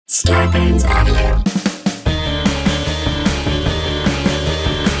Starburns Audio.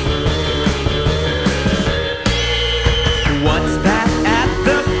 What's that at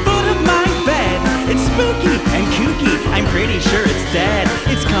the foot of my bed? It's spooky and kooky, I'm pretty sure it's dead.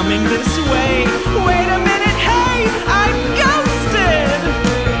 It's coming this way. Wait a minute, hey, I'm ghosted!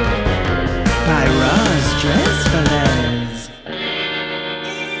 By Roz Dressfelez.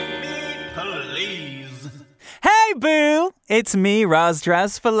 Please. Hey boo, it's me, Roz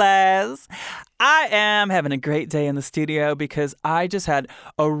Dressfelez. I am having a great day in the studio because I just had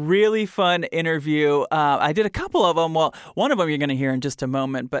a really fun interview. I did a couple of them. Well, one of them you're going to hear in just a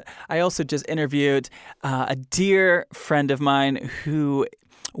moment, but I also just interviewed a dear friend of mine who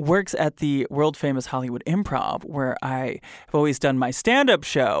works at the world-famous Hollywood Improv, where I have always done my stand-up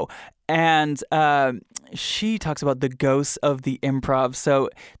show. And she talks about the ghosts of the improv. So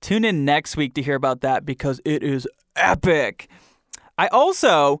tune in next week to hear about that because it is epic. I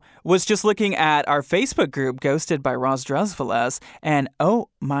also was just looking at our Facebook group, Ghosted by Roz Dressfelez, and oh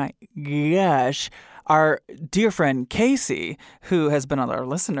my gosh, our dear friend Casey, who has been on our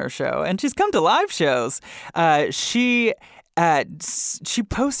listener show, and she's come to live shows, she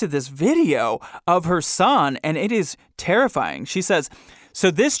posted this video of her son, and it is terrifying. She says, "So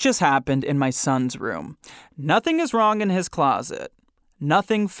this just happened in my son's room. Nothing is wrong in his closet.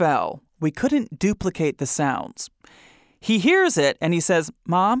 Nothing fell. We couldn't duplicate the sounds. He hears it and he says,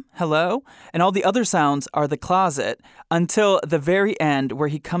 'Mom, hello?' And all the other sounds are the closet until the very end where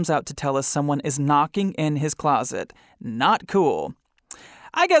he comes out to tell us someone is knocking in his closet. Not cool.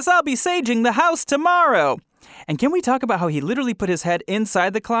 I guess I'll be saging the house tomorrow." And can we talk about how he literally put his head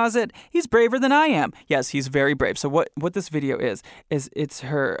inside the closet? He's braver than I am. Yes, he's very brave. So what this video is it's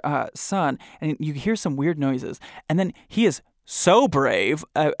her son, and you hear some weird noises. And then he is so brave.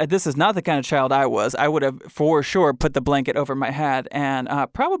 This is not the kind of child I was. I would have for sure put the blanket over my head and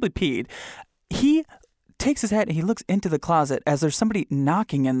probably peed. He takes his head and he looks into the closet as there's somebody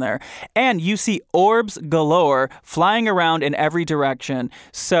knocking in there. And you see orbs galore flying around in every direction.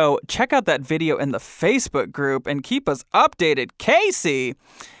 So check out that video in the Facebook group and keep us updated. Casey!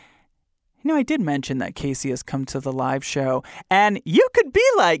 You know, I did mention that Casey has come to the live show, and you could be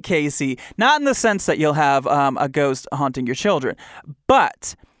like Casey. Not in the sense that you'll have a ghost haunting your children,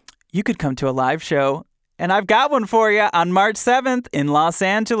 but you could come to a live show, and I've got one for you on March 7th in Los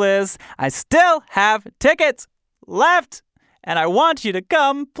Angeles. I still have tickets left, and I want you to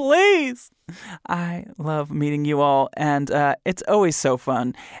come, please. I love meeting you all, and it's always so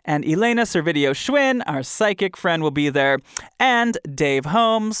fun. And Elena Servideo Schwinn, our psychic friend, will be there, and Dave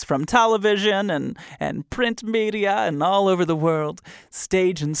Holmes from television and print media and all over the world,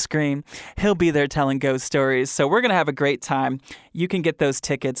 stage and screen. He'll be there telling ghost stories, so we're going to have a great time. You can get those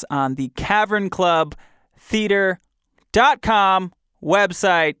tickets on the cavernclubtheater.com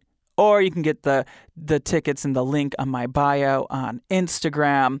website, or you can get the tickets in the link on my bio on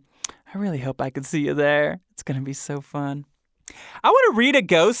Instagram. I really hope I can see you there. It's going to be so fun. I want to read a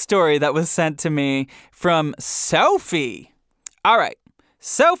ghost story that was sent to me from Sophie. All right.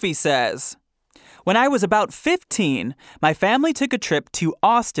 Sophie says, "When I was about 15, my family took a trip to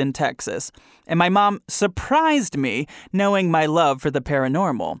Austin, Texas, and my mom surprised me, knowing my love for the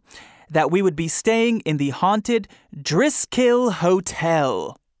paranormal, that we would be staying in the haunted Driskill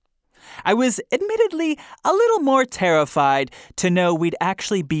Hotel. I was admittedly a little more terrified to know we'd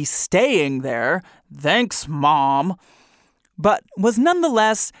actually be staying there. Thanks, Mom. But was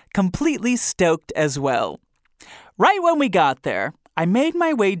nonetheless completely stoked as well. Right when we got there, I made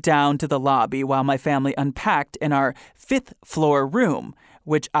my way down to the lobby while my family unpacked in our 5th floor room,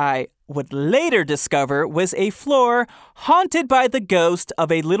 which I would later discover was a floor haunted by the ghost of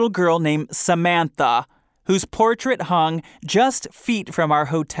a little girl named Samantha, whose portrait hung just feet from our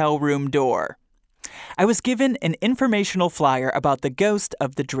hotel room door. I was given an informational flyer about the ghost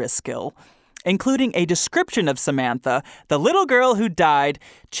of the Driskill, including a description of Samantha, the little girl who died,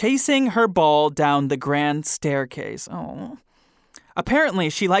 chasing her ball down the grand staircase. Oh. Apparently,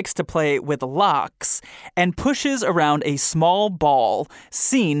 she likes to play with locks and pushes around a small ball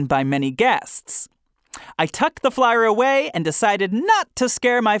seen by many guests. I tucked the flyer away and decided not to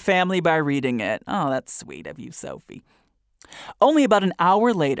scare my family by reading it. Oh, that's sweet of you, Sophie. Only about an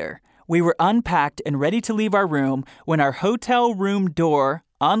hour later, we were unpacked and ready to leave our room when our hotel room door,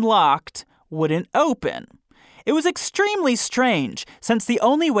 unlocked, wouldn't open. It was extremely strange, since the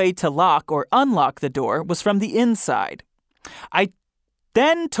only way to lock or unlock the door was from the inside. I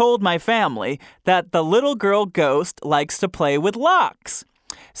then told my family that the little girl ghost likes to play with locks.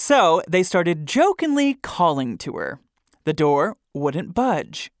 So they started jokingly calling to her. The door wouldn't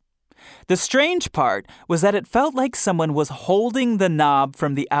budge. The strange part was that it felt like someone was holding the knob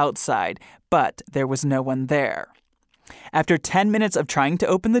from the outside, but there was no one there. After 10 minutes of trying to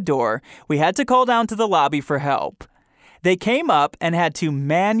open the door, we had to call down to the lobby for help. They came up and had to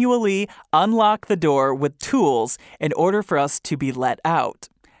manually unlock the door with tools in order for us to be let out.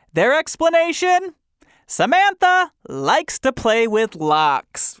 Their explanation? Samantha likes to play with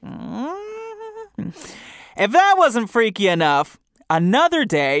locks. If that wasn't freaky enough, another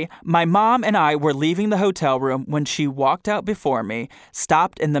day, my mom and I were leaving the hotel room when she walked out before me,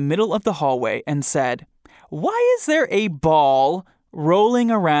 stopped in the middle of the hallway, and said, "Why is there a ball rolling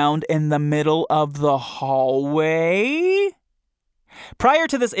around in the middle of the hallway?" Prior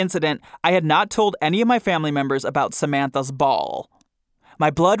to this incident, I had not told any of my family members about Samantha's ball. My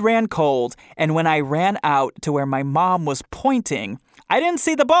blood ran cold, and when I ran out to where my mom was pointing, I didn't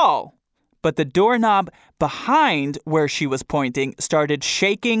see the ball. But the doorknob behind where she was pointing started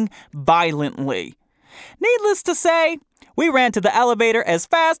shaking violently. Needless to say, we ran to the elevator as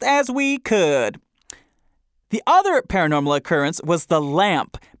fast as we could. The other paranormal occurrence was the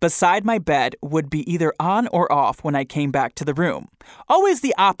lamp beside my bed would be either on or off when I came back to the room. Always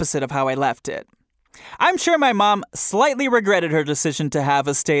the opposite of how I left it. I'm sure my mom slightly regretted her decision to have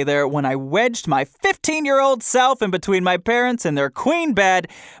us stay there when I wedged my 15-year-old self in between my parents and their queen bed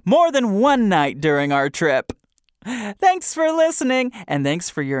more than one night during our trip. Thanks for listening, and thanks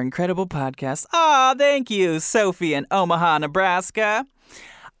for your incredible podcast. Thank you, Sophie in Omaha, Nebraska.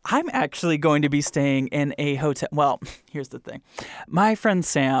 I'm actually going to be staying in a hotel. Well, here's the thing. My friend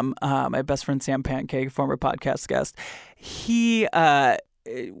Sam, my best friend Sam Pancake, former podcast guest,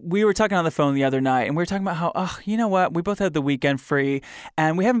 we were talking on the phone the other night, and we were talking about how, you know what? We both had the weekend free,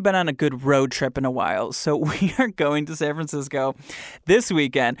 and we haven't been on a good road trip in a while. So we are going to San Francisco this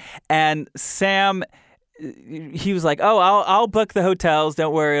weekend. And Sam, he was like, I'll book the hotels.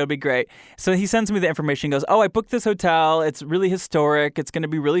 Don't worry, it'll be great. So he sends me the information. He goes, I booked this hotel. It's really historic. It's going to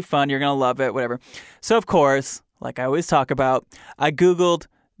be really fun. You're going to love it, whatever. So, of course, like I always talk about, I Googled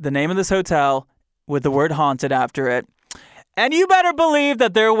the name of this hotel with the word haunted after it. And you better believe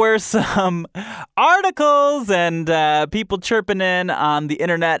that there were some articles and people chirping in on the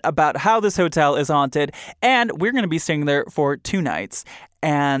internet about how this hotel is haunted. And we're going to be staying there for 2 nights.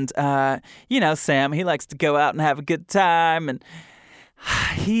 And, Sam, he likes to go out and have a good time. And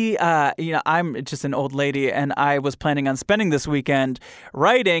I'm just an old lady, and I was planning on spending this weekend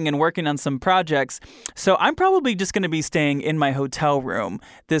writing and working on some projects. So I'm probably just going to be staying in my hotel room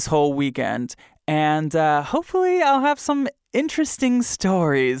this whole weekend. And hopefully I'll have some interesting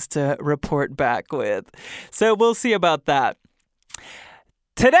stories to report back with. So we'll see about that.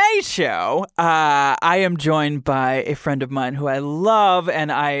 Today's show, I am joined by a friend of mine who I love,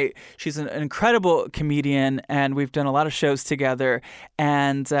 and she's an incredible comedian, and we've done a lot of shows together.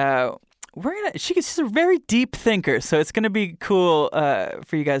 And she's a very deep thinker, so it's gonna be cool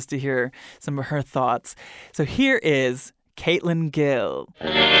for you guys to hear some of her thoughts. So here is Caitlin Gill.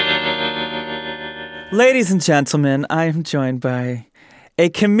 Ladies and gentlemen, I am joined by a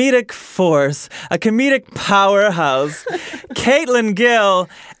comedic force, a comedic powerhouse, Caitlin Gill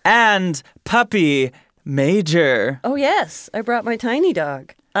and Puppy Major. Oh, yes. I brought my tiny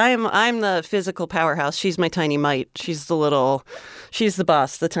dog. I'm the physical powerhouse. She's my tiny mite. She's the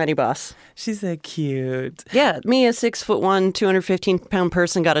boss, the tiny boss. She's so cute. Yeah, me, a 6'1", 215-pound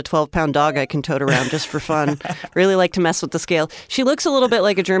person, got a 12-pound dog I can tote around just for fun. Really like to mess with the scale. She looks a little bit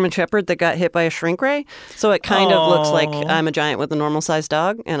like a German Shepherd that got hit by a shrink ray, so it kind of looks like I'm a giant with a normal-sized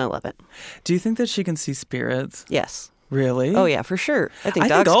dog, and I love it. Do you think that she can see spirits? Yes. Really? Oh, yeah, for sure. I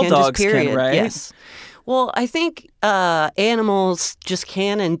think all dogs can, right? Yes. Well, I think animals just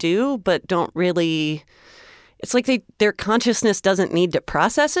can and do, but don't really... It's like their consciousness doesn't need to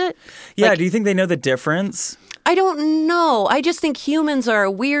process it. Yeah, do you think they know the difference? I don't know. I just think humans are a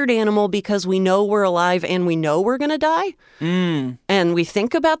weird animal because we know we're alive and we know we're going to die. And we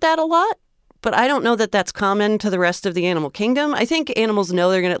think about that a lot. But I don't know that that's common to the rest of the animal kingdom. I think animals know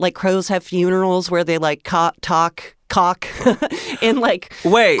they're going to, like crows have funerals where they like talk in like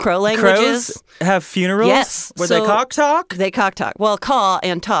crow languages. Crows have funerals? Yes. Where they cock talk? They cock talk. Well, caw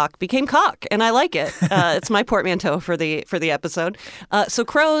and talk became cock, and I like it. It's my portmanteau for the episode. So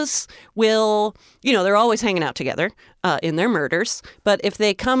crows will, they're always hanging out together in their murders. But if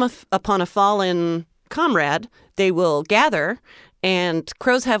they come upon a fallen comrade, they will gather And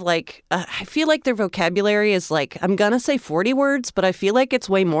crows have like, I feel like their vocabulary is like, I'm going to say 40 words, but I feel like it's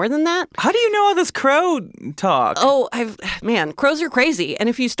way more than that. How do you know all this crow talk? Oh, man, crows are crazy. And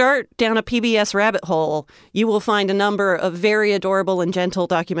if you start down a PBS rabbit hole, you will find a number of very adorable and gentle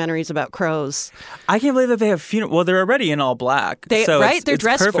documentaries about crows. I can't believe that they have funeral. Well, they're already in all black. They're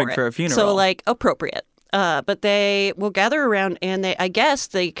dressed perfect for a funeral. So, like, appropriate. But they will gather around and I guess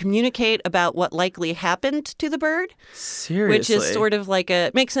they communicate about what likely happened to the bird. Seriously? Which is sort of like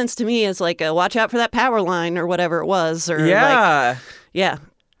makes sense to me as like a watch out for that power line or whatever it was. Or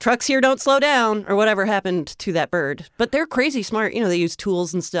trucks here don't slow down or whatever happened to that bird. But they're crazy smart. They use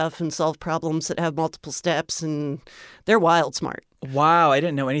tools and stuff and solve problems that have multiple steps, and they're wild smart. Wow, I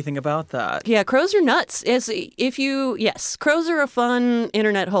didn't know anything about that. Yeah, crows are nuts. Crows are a fun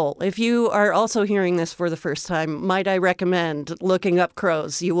internet hole. If you are also hearing this for the first time, might I recommend looking up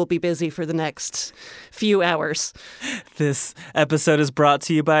crows? You will be busy for the next few hours. This episode is brought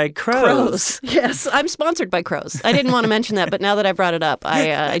to you by Crows. Yes, I'm sponsored by Crows. I didn't want to mention that, but now that I brought it up,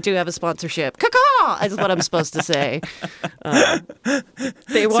 I do have a sponsorship. Caw-caw is what I'm supposed to say.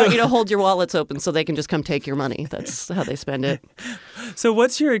 They want you to hold your wallets open so they can just come take your money. That's how they spend it. So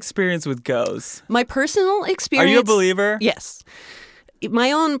what's your experience with ghosts? My personal experience... Are you a believer? Yes.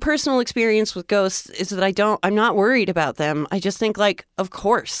 My own personal experience with ghosts is that I'm not worried about them. I just think, like, of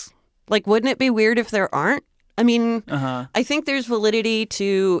course. Like, wouldn't it be weird if there aren't? I mean, I think there's validity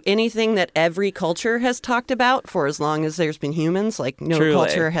to anything that every culture has talked about for as long as there's been humans. Like, no Truly.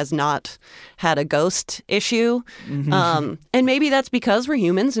 culture has not had a ghost issue. Mm-hmm. And maybe that's because we're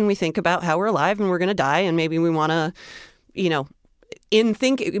humans and we think about how we're alive and we're going to die, and maybe we want to,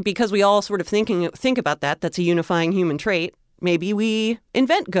 because we all sort of think about that. That's a unifying human trait. Maybe we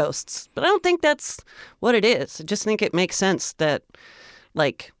invent ghosts, but I don't think that's what it is. I just think it makes sense that,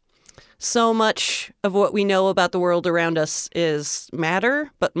 like, so much of what we know about the world around us is matter,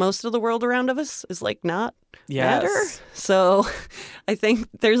 but most of the world around us is, like, not matter. So I think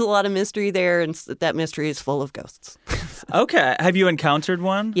there's a lot of mystery there, and that mystery is full of ghosts. Okay. Have you encountered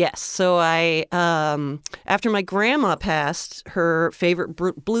one? Yes. So I, after my grandma passed, her favorite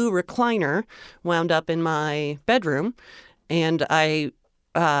blue recliner wound up in my bedroom. And I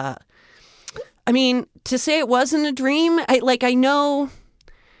mean, to say it wasn't a dream, I know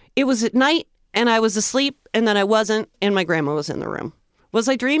it was at night and I was asleep and then I wasn't and my grandma was in the room. Was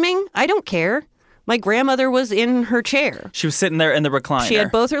I dreaming? I don't care. My grandmother was in her chair. She was sitting there in the recliner. She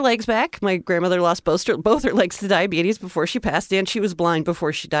had both her legs back. My grandmother lost both her legs to diabetes before she passed, and she was blind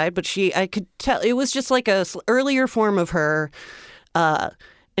before she died. But I could tell it was just like a earlier form of her. And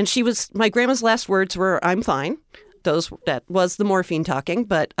my grandma's last words were, "I'm fine." That was the morphine talking,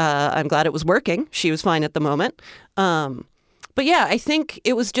 but I'm glad it was working. She was fine at the moment. But yeah, I think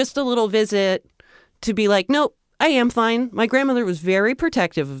it was just a little visit to be like, nope, I am fine. My grandmother was very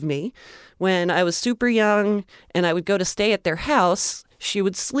protective of me. When I was super young and I would go to stay at their house, she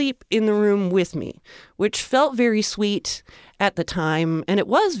would sleep in the room with me, which felt very sweet at the time. And it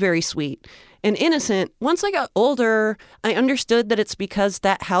was very sweet and innocent. Once I got older, I understood that it's because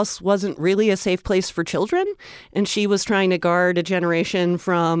that house wasn't really a safe place for children. And she was trying to guard a generation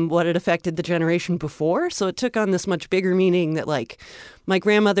from what had affected the generation before. So it took on this much bigger meaning that, like, my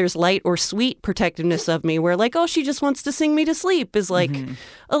grandmother's light or sweet protectiveness of me, where, like, oh, she just wants to sing me to sleep, is like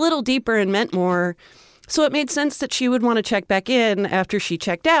a little deeper and meant more. So it made sense that she would want to check back in after she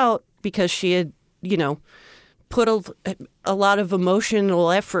checked out, because she had, put a lot of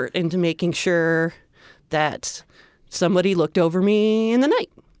emotional effort into making sure that somebody looked over me in the night.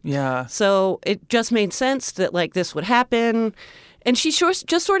 Yeah. So it just made sense that, like, this would happen. And she just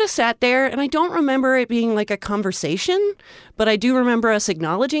sort of sat there, and I don't remember it being like a conversation, but I do remember us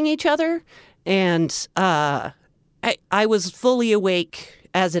acknowledging each other. And I was fully awake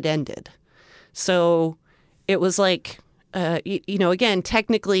as it ended. So it was like, again,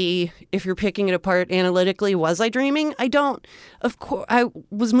 technically, if you're picking it apart analytically, was I dreaming? Of course, I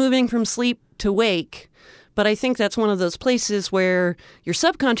was moving from sleep to wake. But I think that's one of those places where your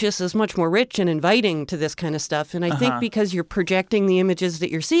subconscious is much more rich and inviting to this kind of stuff. And I think because you're projecting the images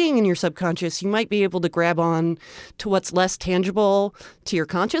that you're seeing in your subconscious, you might be able to grab on to what's less tangible to your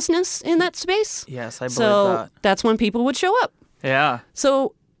consciousness in that space. Yes, I believe so that's when people would show up. Yeah.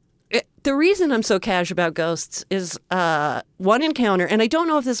 So the reason I'm so cash about ghosts is one encounter, and I don't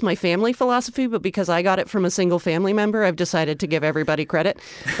know if this is my family philosophy, but because I got it from a single family member, I've decided to give everybody credit.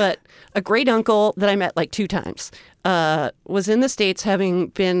 But a great uncle that I met like 2 times was in the States, having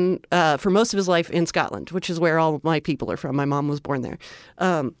been for most of his life in Scotland, which is where all of my people are from. My mom was born there.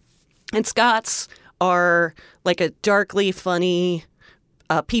 And Scots are like a darkly funny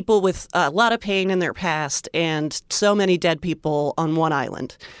people with a lot of pain in their past and so many dead people on one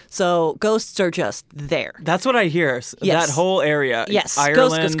island. So ghosts are just there. That's what I hear. Yes. That whole area. Yes. Ireland.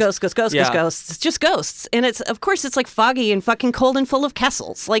 Ghosts. Yeah. It's just ghosts. And of course, it's like foggy and fucking cold and full of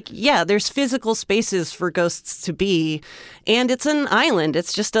castles. Like, yeah, there's physical spaces for ghosts to be. And it's an island.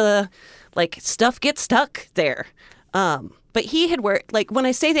 It's just stuff gets stuck there. But he had worked, like, when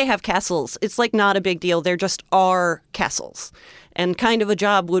I say they have castles, it's like not a big deal. There just are castles. And kind of a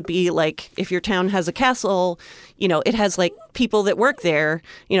job would be like, if your town has a castle, it has like people that work there.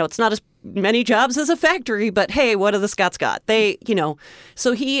 It's not as many jobs as a factory, but hey, what have the Scots got?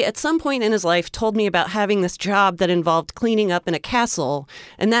 So he, at some point in his life, told me about having this job that involved cleaning up in a castle.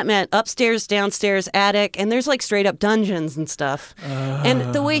 And that meant upstairs, downstairs, attic, and there's like straight up dungeons and stuff.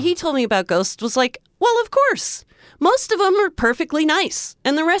 And the way he told me about ghosts was like, well, of course. Most of them are perfectly nice,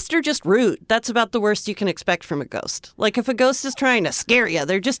 and the rest are just rude. That's about the worst you can expect from a ghost. Like, if a ghost is trying to scare you,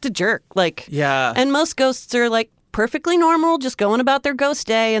 they're just a jerk. Like, yeah. And most ghosts are, like, perfectly normal, just going about their ghost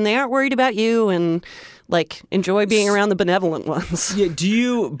day, and they aren't worried about you and, like, enjoy being around the benevolent ones. Yeah, do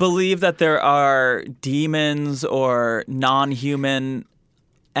you believe that there are demons or non-human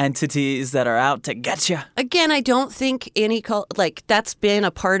entities that are out to get you? Again, I don't think any that's been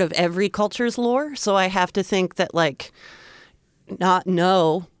a part of every culture's lore, so I have to think that not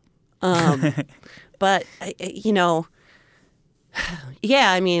no, but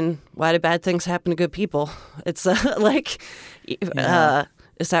yeah. I mean, why do bad things happen to good people? It's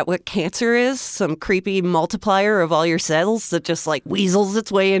is that what cancer is? Some creepy multiplier of all your cells that just like weasels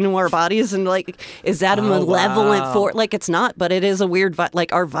its way into our bodies? And like, is that a malevolent force? Like, it's not, but it is a weird,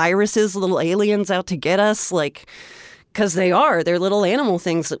 like, are viruses little aliens out to get us? Like, because they're little animal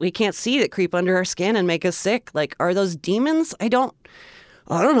things that we can't see that creep under our skin and make us sick. Like, are those demons? I don't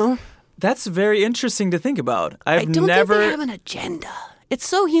know. That's very interesting to think about. I don't think they have an agenda. It's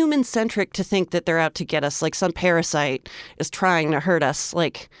so human-centric to think that they're out to get us, like some parasite is trying to hurt us.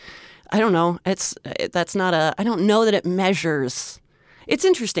 Like, I don't know. I don't know that it measures. It's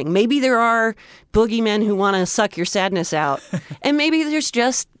interesting. Maybe there are boogeymen who want to suck your sadness out. And maybe there's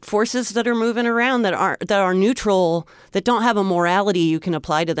just forces that are moving around that are neutral, that don't have a morality you can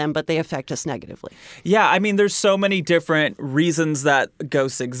apply to them, but they affect us negatively. Yeah, I mean, there's so many different reasons that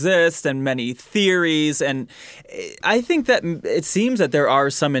ghosts exist and many theories. And I think that it seems that there are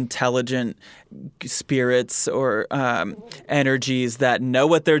some intelligent spirits or energies that know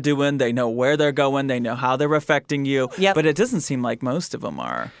what they're doing. They know where they're going. They know how they're affecting you. Yep. But it doesn't seem like most of them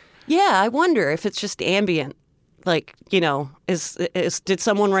are. Yeah, I wonder if it's just ambient. Like, did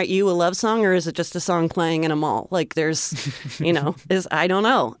someone write you a love song, or is it just a song playing in a mall? Like, there's, I don't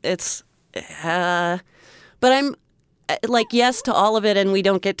know. It's, but I'm like, yes to all of it, and we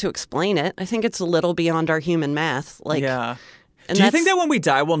don't get to explain it. I think it's a little beyond our human math. Like, yeah. Do you think that when we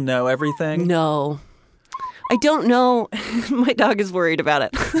die, we'll know everything? No. I don't know. My dog is worried about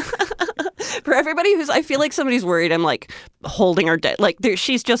it. For everybody I feel like somebody's worried, I'm like holding her dead. Like,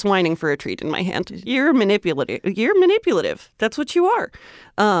 she's just whining for a treat in my hand. You're manipulative. That's what you are.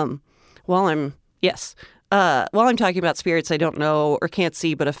 While I'm talking about spirits I don't know or can't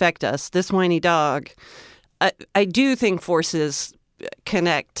see but affect us, this whiny dog, I do think forces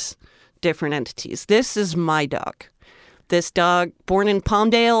connect different entities. This is my dog. This dog, born in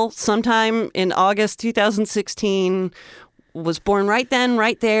Palmdale sometime in August 2016, was born right then,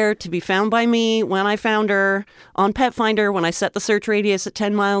 right there, to be found by me when I found her on Pet Finder when I set the search radius at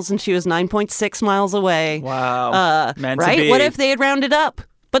 10 miles and she was 9.6 miles away. Wow. Meant to right? be. What if they had rounded up?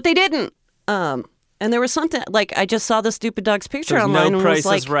 But they didn't. And there was something, like, I just saw the stupid dog's picture There's online no and Price was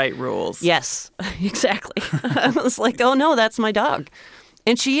like, is Right rules. Yes, exactly. I was like, oh no, that's my dog.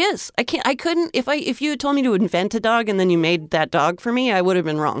 And she is. I couldn't, if you had told me to invent a dog and then you made that dog for me, I would have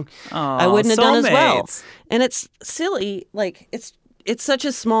been wrong. Aww, I wouldn't have done as well. soulmates. And it's silly. Like, it's such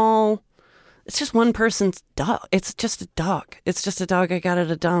a small, it's just one person's dog. It's just a dog. It's just a dog I got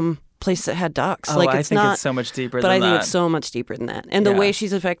at a dumb place that had dogs. Oh, like, I it's think not, it's so much deeper but than I think that. it's so much deeper than that. And the Yeah. way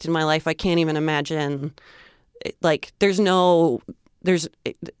she's affected my life, I can't even imagine. Like, there's no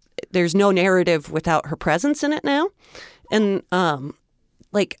narrative without her presence in it now. And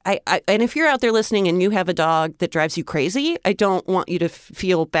like, and if you're out there listening and you have a dog that drives you crazy, I don't want you to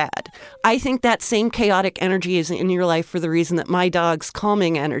feel bad. I think that same chaotic energy is in your life for the reason that my dog's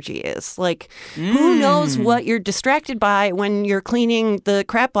calming energy is. Like, who knows what you're distracted by when you're cleaning the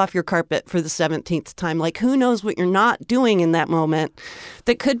crap off your carpet for the 17th time? Like, who knows what you're not doing in that moment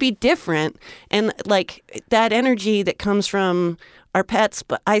that could be different? And like, that energy that comes from our pets,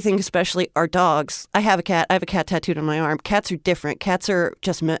 but I think especially our dogs. I have a cat. I have a cat tattooed on my arm. Cats are different. Cats are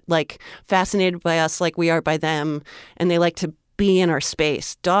just like fascinated by us like we are by them. And they like to be in our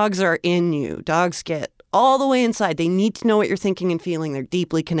space. Dogs are in you. Dogs get all the way inside. They need to know what you're thinking and feeling. They're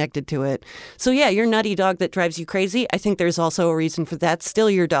deeply connected to it. So yeah, your nutty dog that drives you crazy, I think there's also a reason for that. Still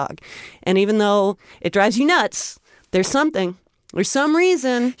your dog. And even though it drives you nuts, there's something. There's some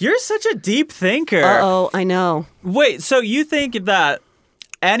reason. You're such a deep thinker. Uh-oh, I know. Wait, so you think that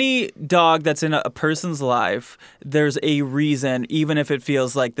any dog that's in a person's life, there's a reason, even if it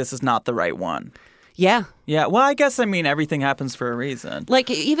feels like this is not the right one? Yeah. Yeah, well, I guess, everything happens for a reason. Like,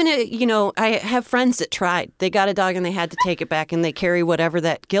 even, I have friends that tried. They got a dog and they had to take it back, and they carry whatever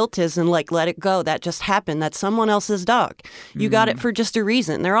that guilt is and, let it go. That just happened. That's someone else's dog. You got it for just a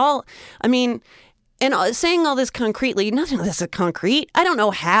reason. They're all, and saying all this concretely, nothing of this is concrete. I don't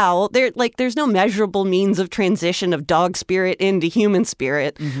know how. There's no measurable means of transition of dog spirit into human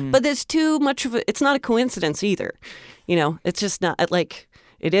spirit. But there's too much of it's not a coincidence either. It's just not,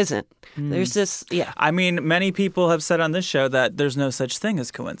 it isn't. There's this, yeah. Many people have said on this show that there's no such thing as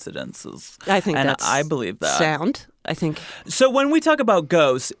coincidences. I think I believe that. Sound, I think. So when we talk about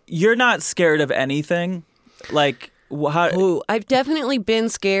ghosts, you're not scared of anything? Ooh, I've definitely been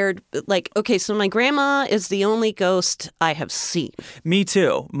scared. Okay, so my grandma is the only ghost I have seen. Me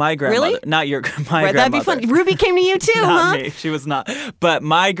too. My grandmother. Really? Not my grandmother. That'd be fun. Ruby came to you too, not huh? me. She was not. But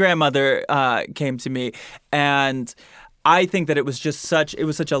my grandmother came to me, and I think that it was such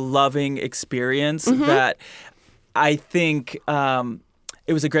a loving experience that I think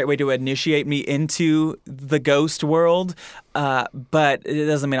it was a great way to initiate me into the ghost world. But it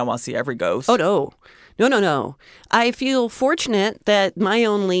doesn't mean I want to see every ghost. Oh, no. No. I feel fortunate that my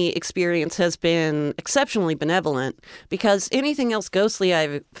only experience has been exceptionally benevolent, because anything else ghostly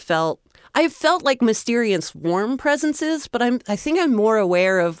I've felt like mysterious warm presences, but I think I'm more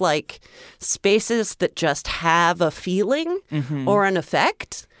aware of spaces that just have a feeling or an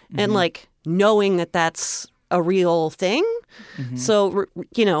effect and knowing that that's a real thing. So,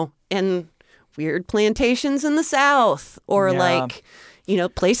 and weird plantations in the South or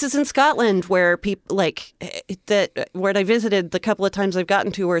places in Scotland where people where I visited the couple of times I've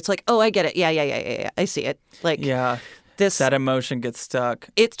gotten to where it's oh, I get it. Yeah. I see it. That emotion gets stuck.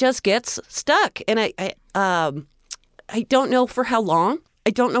 It just gets stuck. And I don't know for how long. I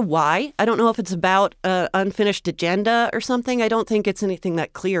don't know why. I don't know if it's about unfinished agenda or something. I don't think it's anything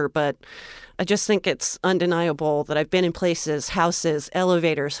that clear, but I just think it's undeniable that I've been in places, houses,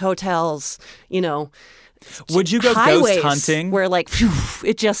 elevators, hotels, Would you go ghost hunting? Where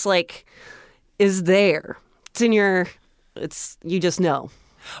it just is there. It's in your, you just know.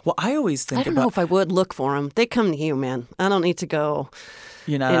 Well, I always think I don't know if I would look for them. They come to you, man. I don't need to go.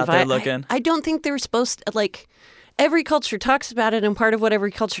 You're not out there looking? I don't think they're supposed to, every culture talks about it, and part of what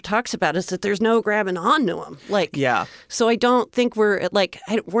every culture talks about is that there's no grabbing onto them. Yeah. So I don't think we're,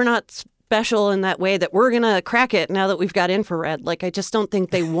 we're not special in that way that we're going to crack it now that we've got infrared. I just don't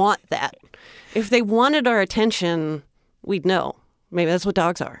think they want that. If they wanted our attention, we'd know. Maybe that's what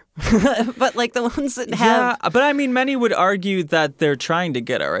dogs are. But the ones that have... Yeah, but many would argue that they're trying to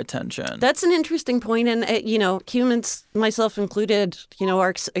get our attention. That's an interesting point. And, humans, myself included,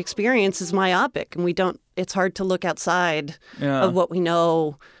 our experience is myopic. And it's hard to look outside of what we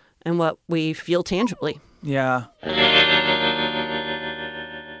know and what we feel tangibly. Yeah.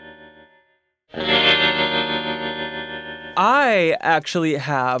 I actually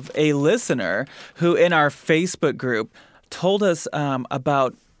have a listener who in our Facebook group told us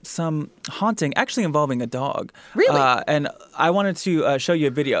about some haunting actually involving a dog. Really? And I wanted to show you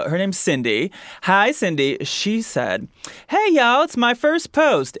a video. Her name's Cindy. Hi, Cindy. She said, "Hey, y'all, it's my first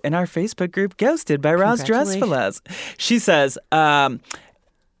post in our Facebook group, Ghosted by Roz Dressfelez." She says,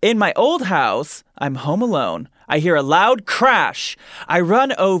 "In my old house, I'm home alone. I hear a loud crash. I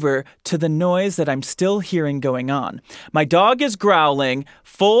run over to the noise that I'm still hearing going on. My dog is growling,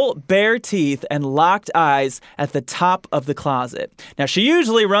 full bare teeth and locked eyes at the top of the closet. Now, she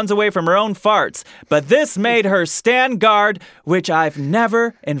usually runs away from her own farts, but this made her stand guard, which I've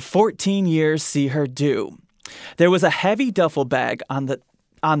never in 14 years see her do. There was a heavy duffel bag on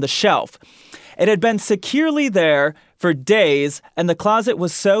the shelf. It had been securely there for days, and the closet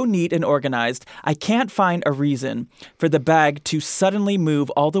was so neat and organized, I can't find a reason for the bag to suddenly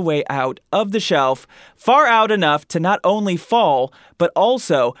move all the way out of the shelf, far out enough to not only fall, but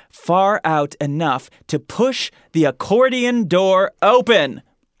also far out enough to push the accordion door open."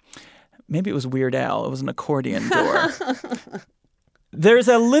 Maybe it was Weird Al. It was an accordion door. "There's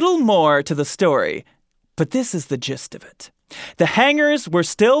a little more to the story, but this is the gist of it. The hangers were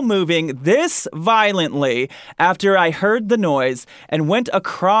still moving this violently after I heard the noise and went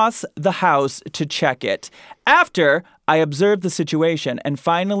across the house to check it. After I observed the situation and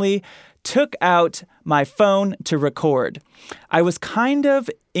finally took out my phone to record. I was kind of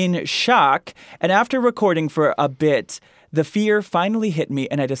in shock, and after recording for a bit, the fear finally hit me,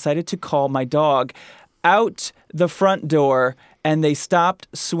 and I decided to call my dog out the front door, and they stopped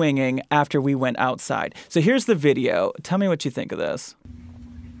swinging after we went outside. So here's the video. Tell me what you think of this.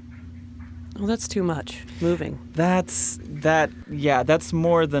 Oh, that's too much. Moving. That's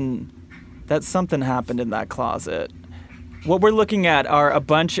something happened in that closet. What we're looking at are a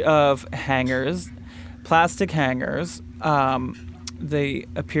bunch of hangers, plastic hangers. They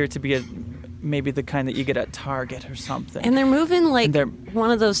appear to be maybe the kind that you get at Target or something. And they're moving like one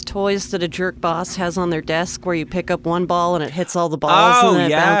of those toys that a jerk boss has on their desk where you pick up one ball and it hits all the balls and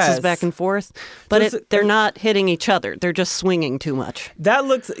then it bounces back and forth. But they're not hitting each other. They're just swinging too much.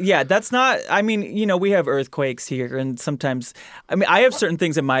 That's not, I mean, we have earthquakes here and sometimes, I have certain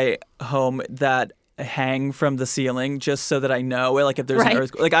things in my home that hang from the ceiling just so that I know, like if there's an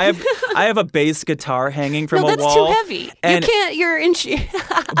earthquake. Like I have a bass guitar hanging from a wall. No, that's too heavy. And you can't. You're in.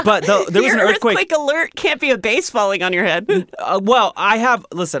 But there was an earthquake alert. Can't be a bass falling on your head. Well, I have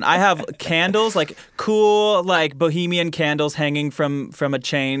candles, like cool, like bohemian candles hanging from a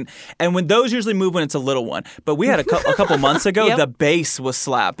chain, and when those usually move when it's a little one. But we had a couple months ago, the bass was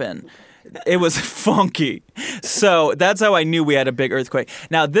slapping. It was funky. So that's how I knew we had a big earthquake.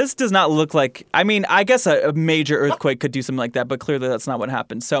 Now, this does not look like, I guess a major earthquake could do something like that, but clearly that's not what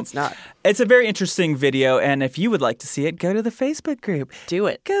happened. So it's not. It's a very interesting video, and if you would like to see it, go to the Facebook group. Do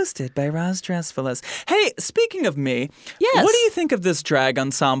it. Ghosted by Roz Dressfullest. Hey, speaking of me, yes. What do you think of this drag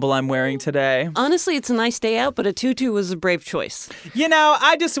ensemble I'm wearing today? Honestly, it's a nice day out, but a tutu was a brave choice.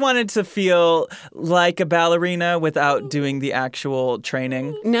 I just wanted to feel like a ballerina without doing the actual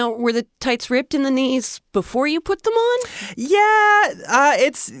training. Now, were the tights ripped in the knees before you put them on? Yeah,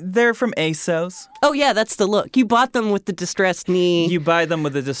 they're from ASOS. Oh, yeah, that's the look. You bought them with the distressed knee. You buy them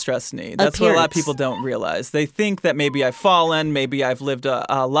with a distressed knee. That's what a lot of people don't realize. They think that maybe I've fallen, maybe I've lived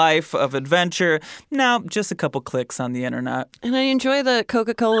a life of adventure. No, just a couple clicks on the internet. And I enjoy the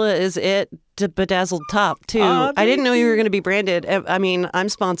Coca-Cola is it bedazzled top, too. I didn't know you were going to be branded. I'm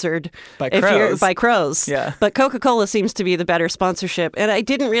sponsored by Crows. By Crows. Yeah. But Coca-Cola seems to be the better sponsorship. And I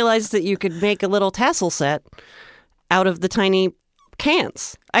didn't realize that you could make a little tassel set out of the tiny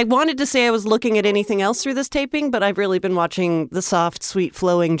cans. I wanted to say I was looking at anything else through this taping, but I've really been watching the soft, sweet,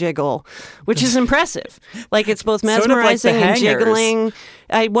 flowing jiggle, which is impressive. Like, it's both mesmerizing and jiggling.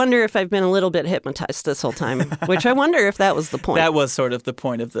 I wonder if I've been a little bit hypnotized this whole time, which I wonder if that was the point. That was sort of the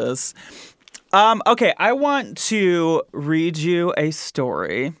point of this. Okay, I want to read you a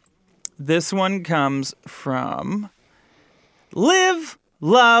story. This one comes from Live,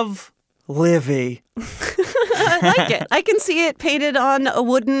 Love, Livy. I like it. I can see it painted on a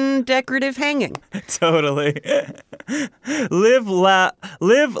wooden decorative hanging. Totally. Live,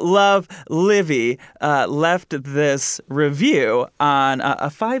 Love, Livy left this review on a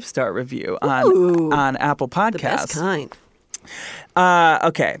 5-star review on Apple Podcasts. The best kind.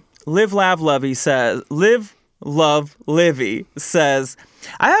 Okay. Live, Laugh, Lovey says, Live, Love, Livy says,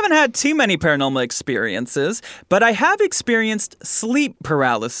 I haven't had too many paranormal experiences, but I have experienced sleep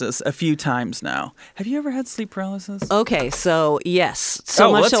paralysis a few times now. Have you ever had sleep paralysis? Okay, so yes.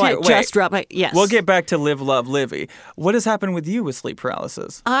 Just dropped my... Yes. We'll get back to Live, Love, Livy. What has happened with you with sleep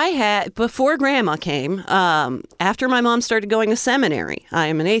paralysis? I had, before Grandma came, after my mom started going to seminary. I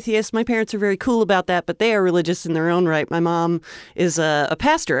am an atheist. My parents are very cool about that, but they are religious in their own right. My mom is a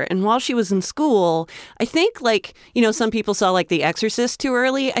pastor, and while she was in school, I think, some people saw, The Exorcist too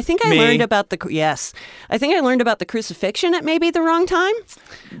early. I think I learned about the crucifixion at maybe the wrong time.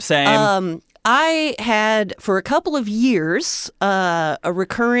 Same. I had, for a couple of years, a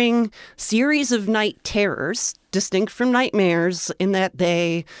recurring series of night terrors, distinct from nightmares, in that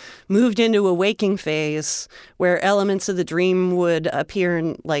they moved into a waking phase where elements of the dream would appear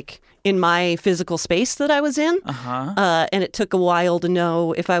in my physical space that I was in. And it took a while to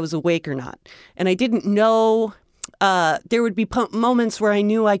know if I was awake or not. And I didn't know... there would be moments where I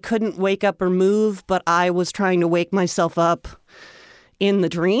knew I couldn't wake up or move, but I was trying to wake myself up in the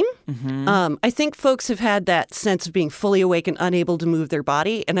dream. Mm-hmm. I think folks have had that sense of being fully awake and unable to move their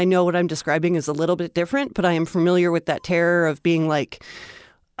body. And I know what I'm describing is a little bit different, but I am familiar with that terror of being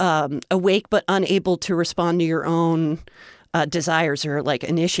awake but unable to respond to your own desires or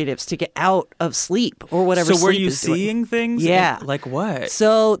initiatives to get out of sleep or whatever. So were you seeing things? Yeah. Like what?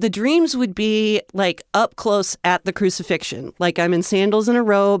 So the dreams would be up close at the crucifixion. I'm in sandals and a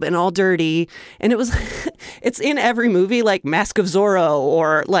robe and all dirty. And it was, it's in every movie like Mask of Zorro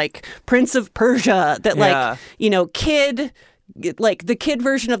or Prince of Persia that kid like the kid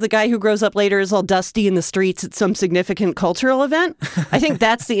version of the guy who grows up later is all dusty in the streets at some significant cultural event. I think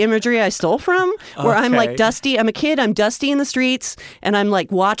that's the imagery I stole from, where I'm like dusty. I'm a kid. I'm dusty in the streets, and I'm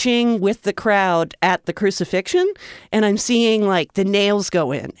like watching with the crowd at the crucifixion, and I'm seeing like the nails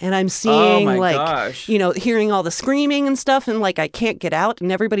go in, and I'm seeing hearing all the screaming and stuff, and like I can't get out,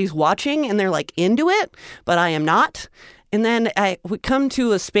 and everybody's watching, and they're like into it, but I am not. And then I would come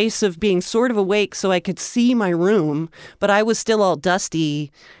to a space of being sort of awake so I could see my room, but I was still all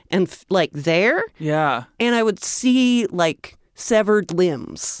dusty and like there. Yeah. And I would see like severed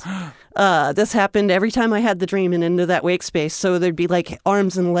limbs. This happened every time I had the dream and into that wake space. So there'd be like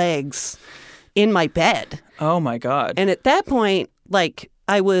arms and legs in my bed. Oh my God. And at that point, like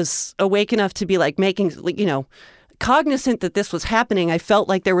I was awake enough to be like making, cognizant that this was happening. I felt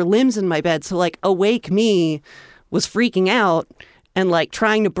like there were limbs in my bed. So like awake me was freaking out and like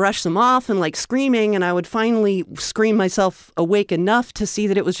trying to brush them off and like screaming, and I would finally scream myself awake enough to see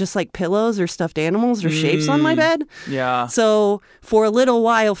that it was just like pillows or stuffed animals or shapes on my bed. Yeah. So for a little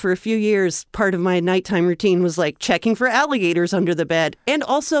while, for a few years, part of my nighttime routine was like checking for alligators under the bed and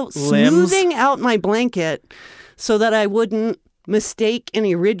also smoothing out my blanket so that I wouldn't mistake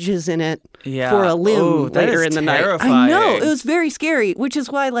any ridges in it for a limb later in the terrifying. night. I know, it was very scary, which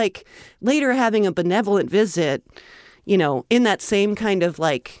is why like later having a benevolent visit, in that same kind of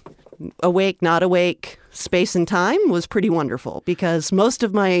like awake, not awake space and time was pretty wonderful, because most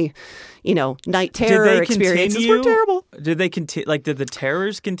of my, night terror experiences were terrible. Did they continue? Like, did the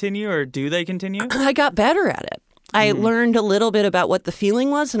terrors continue, or do they continue? I got better at it. I learned a little bit about what the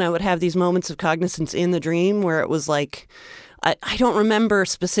feeling was, and I would have these moments of cognizance in the dream where it was like, I don't remember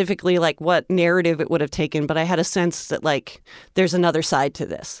specifically like what narrative it would have taken, but I had a sense that like there's another side to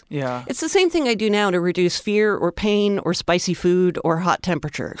this. Yeah. It's the same thing I do now to reduce fear or pain or spicy food or hot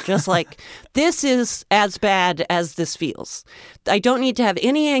temperature. Just like this is as bad as this feels. I don't need to have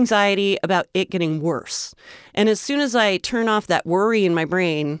any anxiety about it getting worse. And as soon as I turn off that worry in my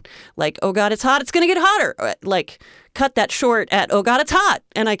brain, like, oh God, it's hot, it's going to get hotter. Like cut that short at, oh God, it's hot.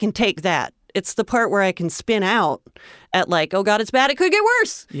 And I can take that. It's the part where I can spin out at like, oh God, it's bad, it could get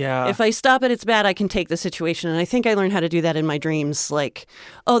worse. Yeah. If I stop at it's bad, I can take the situation. And I think I learned how to do that in my dreams. Like,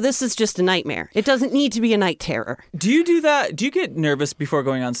 oh, this is just a nightmare. It doesn't need to be a night terror. Do you do that? Do you get nervous before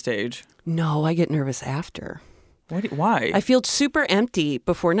going on stage? No, I get nervous after. Why? I feel super empty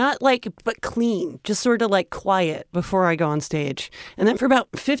before, not like, but clean, just sort of like quiet before I go on stage. And then for about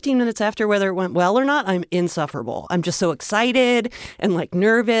 15 minutes after, whether it went well or not, I'm insufferable. I'm just so excited and like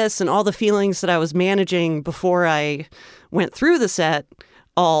nervous, and all the feelings that I was managing before I went through the set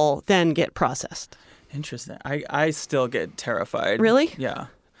all then get processed. Interesting. I still get terrified. Really? Yeah.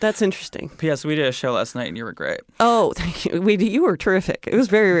 That's interesting. P.S. We did a show last night and you were great. Oh, thank you. You were terrific. It was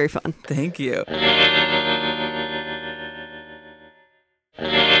very, very fun. Thank you.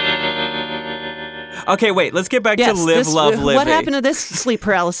 Okay, wait, let's get back to Live, Love, Livy. What happened to this sleep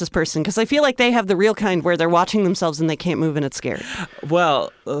paralysis person? Because I feel like they have the real kind where they're watching themselves and they can't move and it's scary.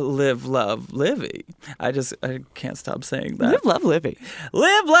 Well, Live, Love, Livy. I can't stop saying that. Live, Love, Livy.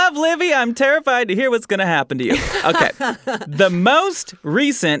 Live, Love, Livy. I'm terrified to hear what's going to happen to you. Okay. The most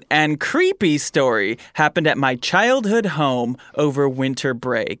recent and creepy story happened at my childhood home over winter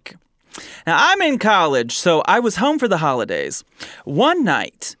break. Now, I'm in college, so I was home for the holidays. One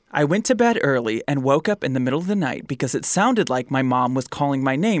night, I went to bed early and woke up in the middle of the night because it sounded like my mom was calling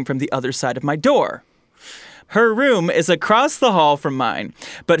my name from the other side of my door. Her room is across the hall from mine,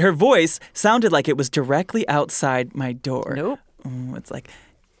 but her voice sounded like it was directly outside my door. Nope. It's like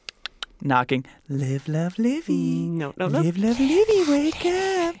knocking. Live, love, Livy. No. Live, love, Livy, wake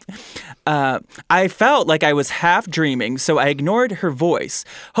up. I felt like I was half dreaming, so I ignored her voice,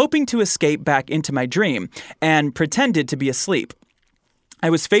 hoping to escape back into my dream, and pretended to be asleep. I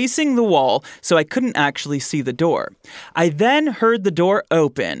was facing the wall, so I couldn't actually see the door. I then heard the door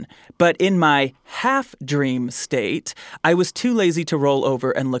open, but in my half-dream state, I was too lazy to roll over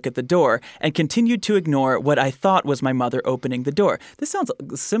and look at the door, and continued to ignore what I thought was my mother opening the door. This sounds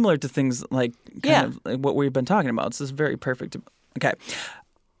similar to things like kind of like what we've been talking about. This is very perfect. Okay.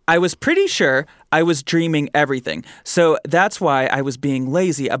 I was pretty sure I was dreaming everything, so that's why I was being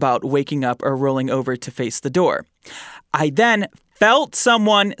lazy about waking up or rolling over to face the door. I then felt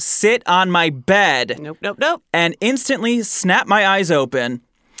someone sit on my bed. Nope. And instantly snapped my eyes open,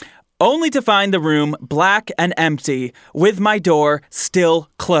 only to find the room black and empty, with my door still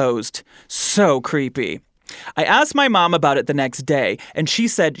closed. So creepy. I asked my mom about it the next day, and she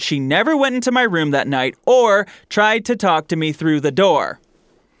said she never went into my room that night or tried to talk to me through the door.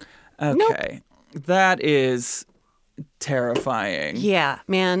 Okay. Nope. That is terrifying. Yeah,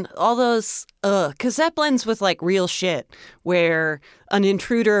 man. All those, because that blends with like real shit where an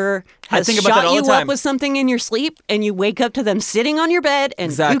intruder has think about that shot all the you time. up with something in your sleep and you wake up to them sitting on your bed and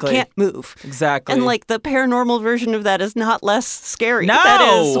Exactly. you can't move. Exactly. And like the paranormal version of that is not less scary. No! That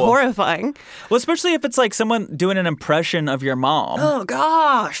is horrifying. Well, especially if it's like someone doing an impression of your mom. Oh,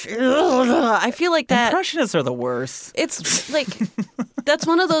 gosh. Ugh. I feel like that. Impressionists are the worst. It's like, that's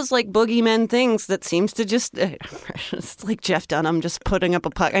one of those like boogeyman things that seems to just, it's like Jeff Dunham just putting up a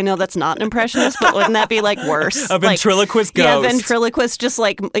puck. I know that's not an impressionist, but wouldn't that be like worse? A ventriloquist Yeah, ghost. ventriloquist, just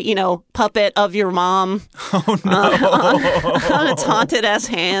like, puppet of your mom. Oh, no. On its haunted ass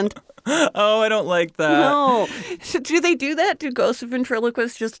hand. Oh, I don't like that. No. Do they do that? Do ghosts of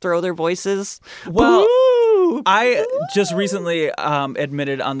ventriloquists just throw their voices? Well, Boo! I just recently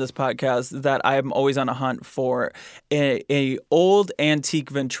admitted on this podcast that I'm always on a hunt for a old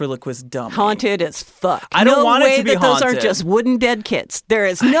antique ventriloquist dummy. Haunted as fuck. I don't want it to be that those haunted. are just wooden dead kits. There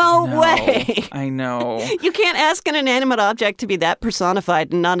is no way. I know. You can't ask an inanimate object to be that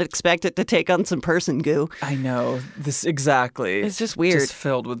personified and not expect it to take on some person goo. I know. This exactly. It's just weird. Just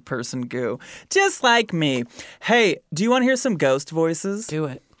filled with person goo. Just like me. Hey, do you want to hear some ghost voices? Do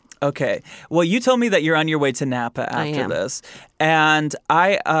it. Okay. Well, you told me that you're on your way to Napa after am. this. And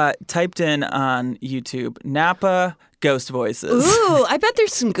I typed in on YouTube, Napa ghost voices. Ooh, I bet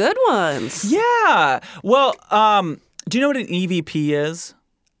there's some good ones. Yeah. Well, do you know what an EVP is?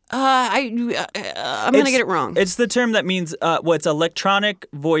 I'm going to get it wrong. It's the term that means, it's electronic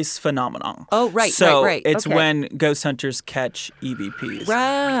voice phenomenon. Oh, right, so right. it's Okay. when ghost hunters catch EVPs.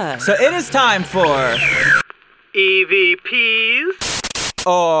 Right. So it is time for EVPs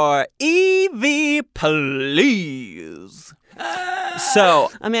or EV Please.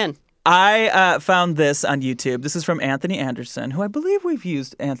 So I'm in. I found this on YouTube. This is from Anthony Anderson, who I believe we've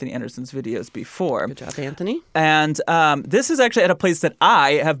used Anthony Anderson's videos before. Good job, Anthony. And this is actually at a place that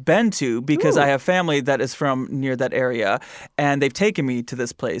I have been to because I have family that is from near that area, and they've taken me to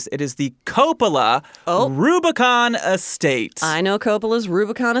this place. It is the Coppola Rubicon Estate. I know Coppola's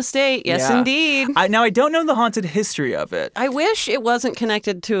Rubicon Estate. Yes, Yeah. indeed. Now, I don't know the haunted history of it. I wish it wasn't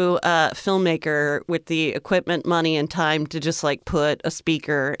connected to a filmmaker with the equipment, money, and time to just like put a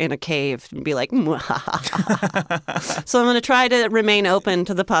speaker in a cave and be like, so I'm going to try to remain open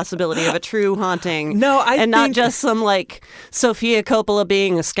to the possibility of a true haunting. No, and not just some like Sofia Coppola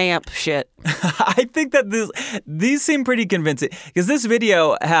being a scamp shit. I think that these seem pretty convincing because this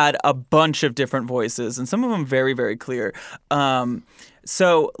video had a bunch of different voices and some of them very, very clear.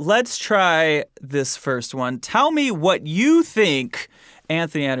 So let's try this first one. Tell me what you think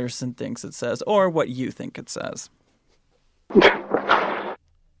Anthony Anderson thinks it says or what you think it says.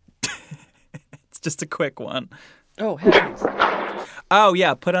 It's just a quick one. Oh, heavens. Oh,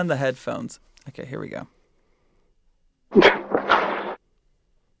 yeah. Put on the headphones. Okay, here we go.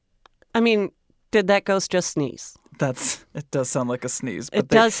 I mean, did that ghost just sneeze? It does sound like a sneeze. But It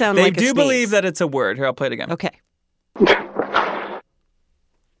does sound like a They do believe sneeze. that it's a word. Here, I'll play it again. Okay.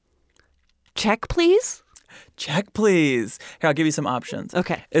 Check, please? Check, please. Here, I'll give you some options.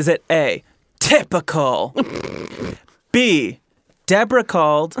 Okay. Is it A, typical? B, Deborah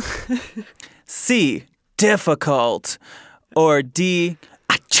called? C, difficult? Or D,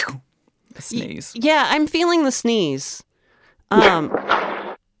 achoo, a sneeze? Yeah, I'm feeling the sneeze. Here,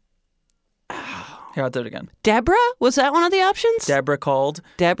 I'll do it again. Deborah? Was that one of the options? Deborah called.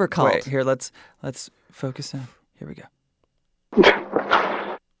 Deborah called. Wait, here, let's focus in. Here we go.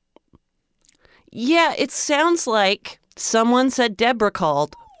 Yeah, it sounds like someone said Deborah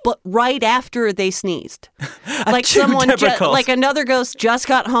called, but right after they sneezed. Like someone, Deborah called. like another ghost just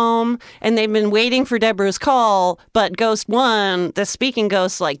got home and they've been waiting for Deborah's call, but ghost one, the speaking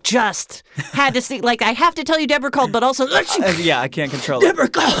ghost, like just had to see, like, I have to tell you Deborah called, but also, Yeah, I can't control it. Deborah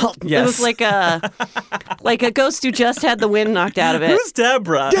called. Yes. It was like a ghost who just had the wind knocked out of it. Who's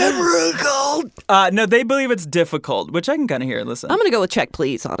Deborah? Deborah called. No, they believe it's difficult, which I can kind of hear. Listen. I'm going to go with check,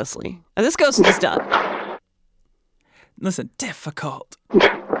 please, honestly. And this ghost is done. Listen, difficult.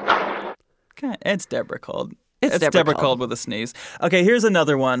 Okay, it's Deborah called. It's Deborah called. with a sneeze. Okay, here's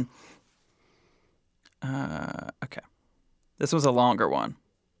another one. Okay. This was a longer one.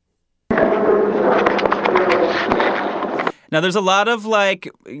 Now, there's a lot of, like,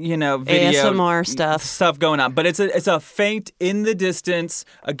 video ASMR stuff going on, but it's a faint in the distance,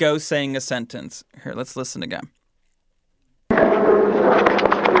 a ghost saying a sentence. Here, let's listen again.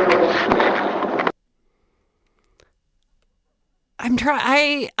 I'm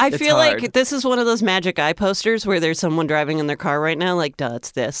trying. I feel hard. like this is one of those magic eye posters where there's someone driving in their car right now, like, duh,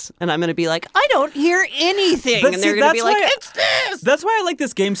 it's this. And I'm going to be like, I don't hear anything. But and see, they're going to be that's like, why- it's this. That's why I like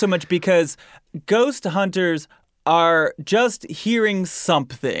this game so much because ghost hunters are just hearing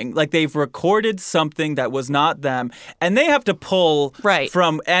something, like they've recorded something that was not them, and they have to pull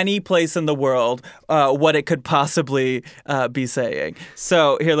from any place in the world what it could possibly be saying.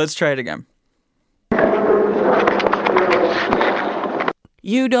 So here, let's try it again.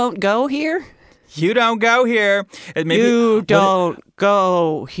 You don't go here? You don't go here. You don't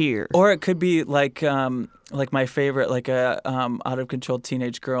go here. Or it could be like my favorite, like a out of control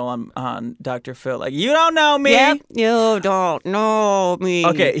teenage girl on Dr. Phil. Like, you don't know me. Yep, you don't know me.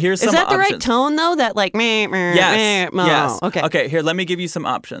 Okay, here's some options. Is that the right tone though? That like meh, meh, yes, meh, yes. Okay. Okay, here, let me give you some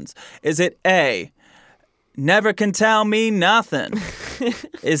options. Is it A, never can tell me nothing?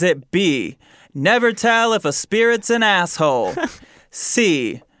 Is it B, never tell if a spirit's an asshole?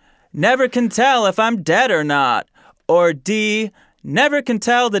 C, never can tell if I'm dead or not? Or D, never can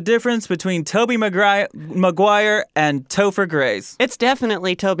tell the difference between Tobey Maguire and Topher Grace? It's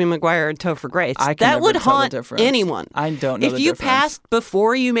definitely Tobey Maguire and Topher Grace. That would haunt anyone. I don't know the difference. If you passed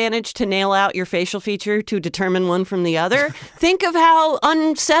before you managed to nail out your facial feature to determine one from the other, think of how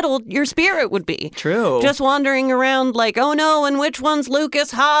unsettled your spirit would be. True. Just wandering around like, oh no, and which one's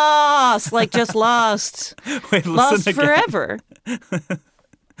Lucas Haas? Like just lost. Wait, lost again. forever.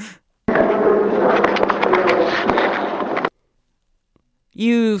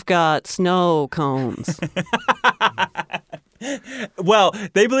 You've got snow cones. Well,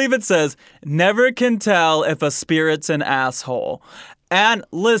 they believe it says, never can tell if a spirit's an asshole. And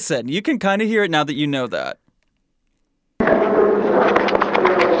listen, you can kind of hear it now that you know that.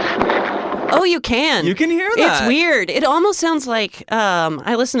 Oh, you can. You can hear that. It's weird. It almost sounds like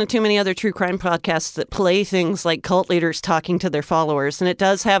I listen to too many other true crime podcasts that play things like cult leaders talking to their followers, and it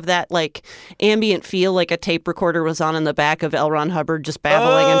does have that like ambient feel, like a tape recorder was on in the back of L. Ron Hubbard just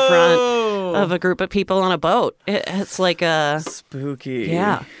babbling in front of a group of people on a boat. It's like a spooky.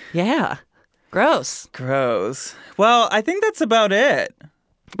 Yeah. Gross. Well, I think that's about it.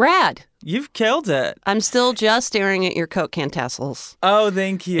 Rad. You've killed it. I'm still just staring at your Coke can tassels. Oh,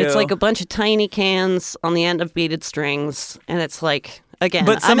 thank you. It's like a bunch of tiny cans on the end of beaded strings, and it's like, again,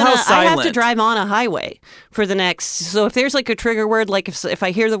 but somehow I have to drive on a highway for the next. So if there's like a trigger word, like if I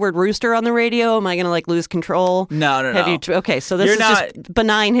hear the word rooster on the radio, am I going to like lose control? No. Okay, so this is just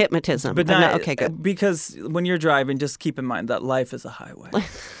benign hypnotism. Okay, good. Because when you're driving, just keep in mind that life is a highway.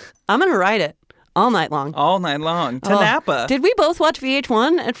 I'm going to ride it. All night long. To Napa. Did we both watch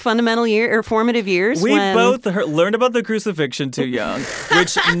VH1 at formative years? We both learned about the crucifixion too young,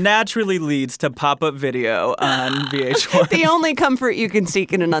 which naturally leads to pop-up video on VH1. The only comfort you can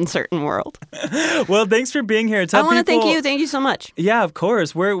seek in an uncertain world. Well, thanks for being here. I want to thank you. Thank you so much. Yeah, of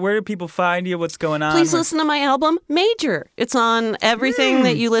course. Where do people find you? What's going on? Please listen to my album, Major. It's on everything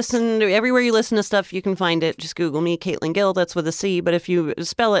that you listen to. Everywhere you listen to stuff, you can find it. Just Google me, Caitlin Gill. That's with a C. But if you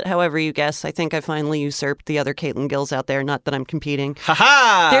spell it however you guess, I think I finally usurped the other Caitlin Gills out there. Not that I'm competing.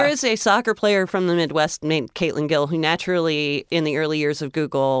 Ha-ha! There is a soccer player from the Midwest named Caitlin Gill who naturally, in the early years of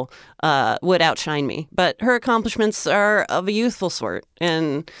Google, would outshine me. But her accomplishments are of a youthful sort.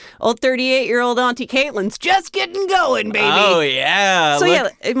 And old 38-year-old Auntie Caitlin's just getting going, baby. Oh, yeah. So,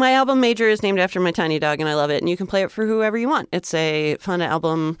 my album Major is named after my tiny dog, and I love it. And you can play it for whoever you want. It's a fun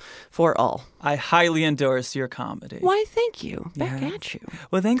album for all. I highly endorse your comedy. Why, thank you. Back at you.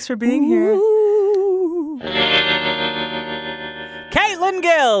 Well, thanks for being here. Caitlin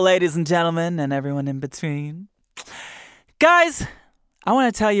Gill, ladies and gentlemen, and everyone in between. Guys, I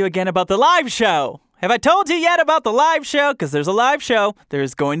want to tell you again about the live show. Have I told you yet about the live show? Because there's a live show.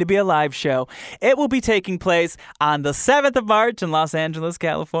 There's going to be a live show. It will be taking place on the 7th of March in Los Angeles,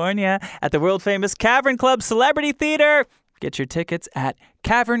 California, at the world-famous Cavern Club Celebrity Theater. Get your tickets at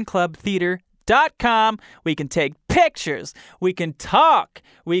cavernclubtheater.com. We can take pictures. We can talk.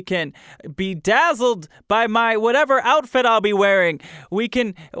 We can be dazzled by my whatever outfit I'll be wearing. We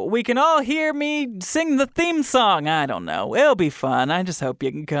can all hear me sing the theme song. I don't know. It'll be fun. I just hope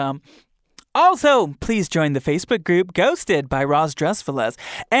you can come. Also, please join the Facebook group Ghosted by Roz Dressfelez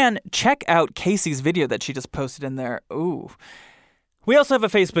and check out Casey's video that she just posted in there. Ooh. We also have a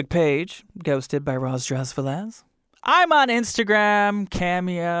Facebook page, Ghosted by Roz Dressfelez. I'm on Instagram,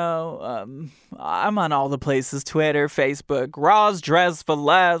 Cameo. I'm on all the places, Twitter, Facebook, Roz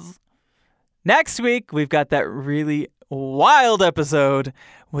Dressfelez. Next week, we've got that really wild episode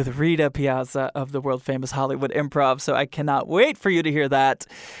with Rita Piazza of the world-famous Hollywood Improv, so I cannot wait for you to hear that.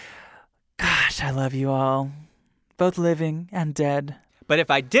 Gosh, I love you all, both living and dead. But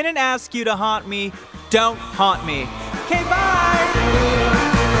if I didn't ask you to haunt me, don't haunt me. Okay, bye!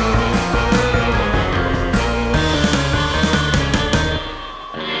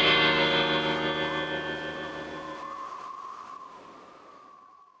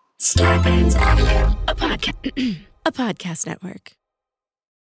 Starburns Audio. a podcast network.